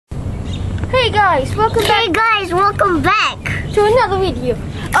Hey guys, welcome back to another video.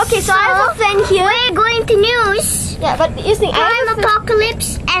 Okay, so I have a friend here. We're going to news. Yeah, but listen, Crime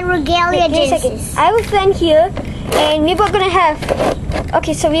Apocalypse and Regalia Genesis. I have a friend here, and we were gonna have.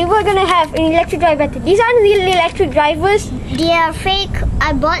 Okay, so we were gonna have an electric driver. These aren't real electric drivers. They are fake.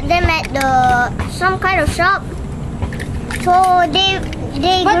 I bought them at some kind of shop. So they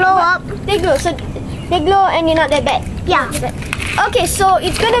glow up. They glow. So they glow, and you're not that bad. Yeah. Okay, so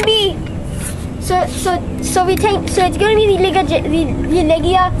it's gonna be. So it's gonna be Regalia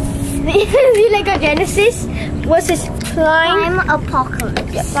Genesis versus Crime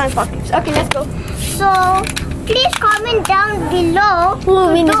Apocalypse. Yeah, Crime Apocalypse. Okay, let's go. So please comment down below who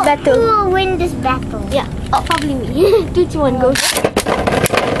will win this battle. Who will win this battle? Yeah, probably me. 3, 2, 1, go.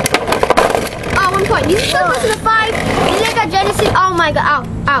 1 point. This is first person to 5. Regalia Genesis. Oh my god!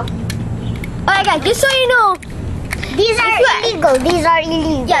 Ow! Alright, guys, just so you know. These are illegal.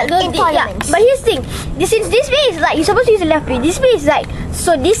 Yeah, in parliaments. But here's the thing. Since this way is like, you're supposed to use the left way. This way is like,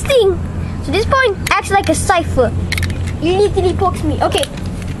 so this point acts like a cipher. You literally pokes me. Okay.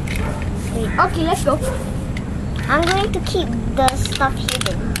 Okay, let's go. I'm going to keep the stuff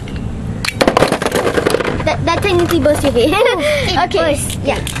hidden. That technically burst your head. Okay. Burst.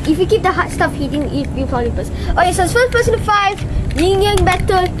 Yeah. If you keep the hot stuff hidden, you probably burst. Okay, so it's first person to 5. Yin yang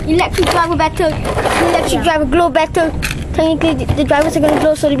battle, electric driver battle, electric driver glow battle. Technically, the drivers are gonna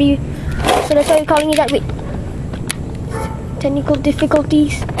glow, so that's why we're calling it that way. Technical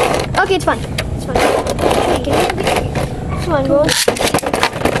difficulties. Okay, it's fine. Okay. Come on, bro.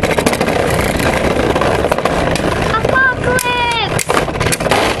 Apocalypse!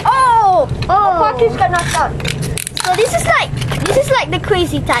 Oh! Apocalypse got knocked out. So this is like the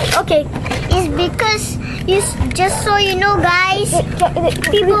crazy type. Okay. It's because just so you know, guys,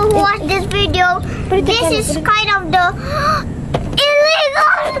 people who watch this video, this is kind of the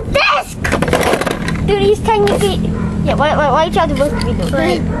illegal disc. Dude, he's technically why you try to burst the video?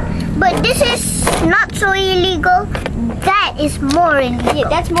 But this is not so illegal. That is more illegal. Yeah,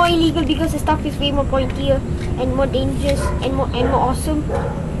 that's more illegal because the stuff is way more pointier and more dangerous and more awesome.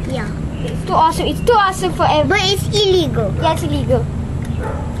 Yeah. It's too awesome. It's too awesome for everyone. But it's illegal. Yeah, it's illegal.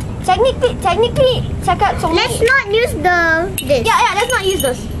 Technically, check out some. Let's not use this. Yeah, let's not use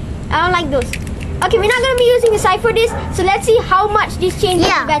those. I don't like those. Okay, we're not gonna be using the cipher disc, so let's see how much this changes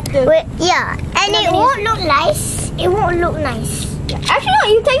the battle. And it won't look nice. It won't look nice. Yeah. Actually, no.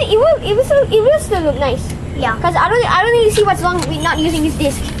 It will still look nice. Yeah. Because I don't really see what's wrong with not using this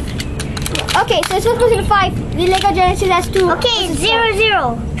disc. Okay, so it's supposed to be 5. The Regalia Genesis has 2. Okay, 0,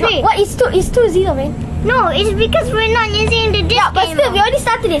 0, 3. What? It's 2 0, man. No, it's because we're not using the disc. Yeah, but still, we already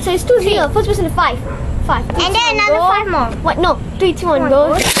started it, so it's 2 0. First person to 5. 5. And then another 5 more. What? No. 3, 2, 1,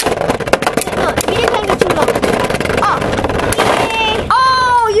 go. No, we didn't time it too long. Oh. Yay.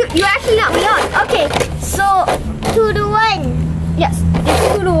 Oh, you actually knocked me out. Okay, so 2 to 1. Yes,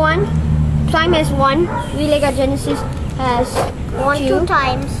 it's 2 to 1. Prime has 1. Regalia Genesis has 2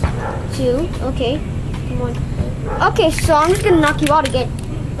 times. 2. Okay. Come on. Okay, so I'm just gonna knock you out again.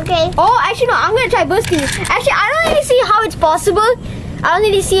 Okay. Oh, actually no, I'm gonna try bursting it. Actually, I don't really see how it's possible. I don't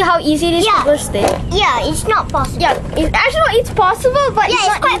really see how easy it is to burst it. Yeah, it's not possible. Yeah, it's possible, but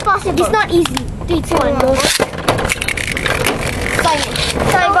it's quite possible. It's not easy. 3, 2, 1, go.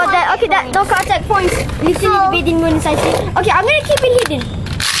 Sorry about that. Okay, no contact points. Literally, the bait didn't go inside. Okay, I'm gonna keep it hidden.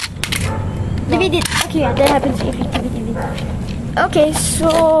 The bait did. Okay, yeah, that happens if you keep it hidden. Okay,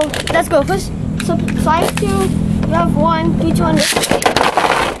 so let's go first. So 5, 2, you have 1, 3, 2, 1.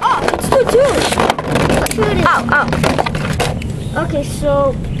 Oh, it's 2, 2. Ow. Okay,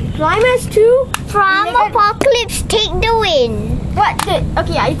 so Prime has 2. Crime Apocalypse take the win. What?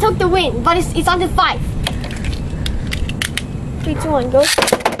 Okay, yeah, it took the win, but it's on to 5. 3, 2, 1, go.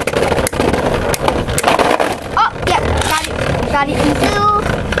 Oh, yeah, got it.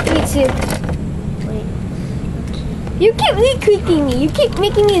 3, 2. Wait. You keep re-clicking me. You keep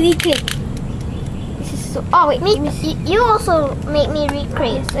making me re-click. This is so. Oh wait, you also make me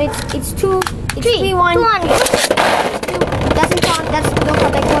re-click. So it's 2. It's 3, 1. 2, 1. Doesn't count. That's no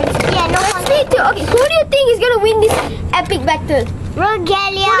contact points. Yeah, no contact. 3, 2. Okay, who do you think is gonna win this epic battle?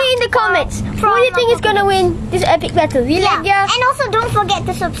 Regalia. Put it in the comments. Who do you think is gonna win this epic battle? Regalia. Yeah. And also don't forget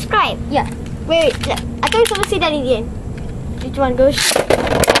to subscribe. Yeah. Wait. I thought you were supposed to say that in the end. 3, 2, 1, go.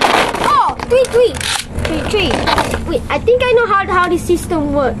 Oh, 3, 3. 3. Wait, I think I know how this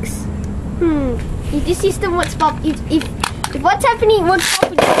system works. If this system works if what's happening works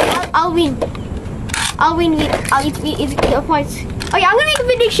properly, I'll win. I'll win with it's points. Okay, I'm gonna make a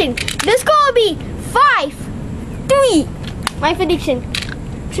prediction. The score will be 5, 3. My prediction.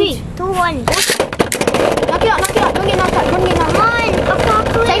 3, 2, 1. Knock it out. Don't get knocked out. Come on,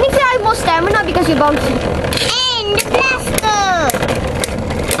 Apocalypse. Technically, I have more stamina bouncy, bouncy. And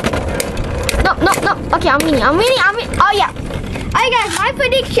the blaster. No. Okay, I'm winning. Oh yeah. Alright guys, my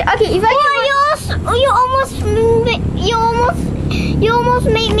prediction. Okay, if I You almost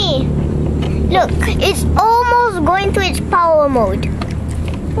made me. Look, it's almost going to its power mode.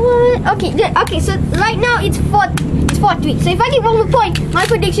 What? Okay, so right now it's 4-3. So if I get 1 more point, my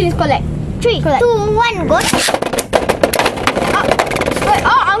prediction is correct. 3, 2, 1, go.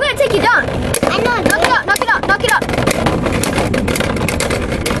 Oh, I'm gonna take you down. I know. Knock it out.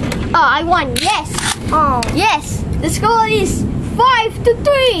 Oh, I won. Yes. Oh. Yes. The score is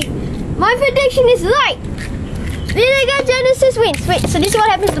 5-3. My prediction is right. Vinegar Genesis wins. Wait, so this is what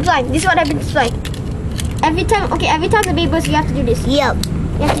happens to slime. Every time the baby bursts, you have to do this. Yep.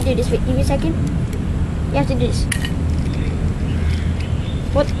 You have to do this. Wait, give me a second. You have to do this.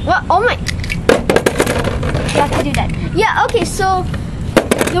 What? Oh my. You have to do that. Yeah, okay, so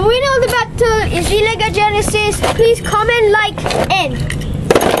the winner of the battle is Illegal Genesis. Please comment, like, and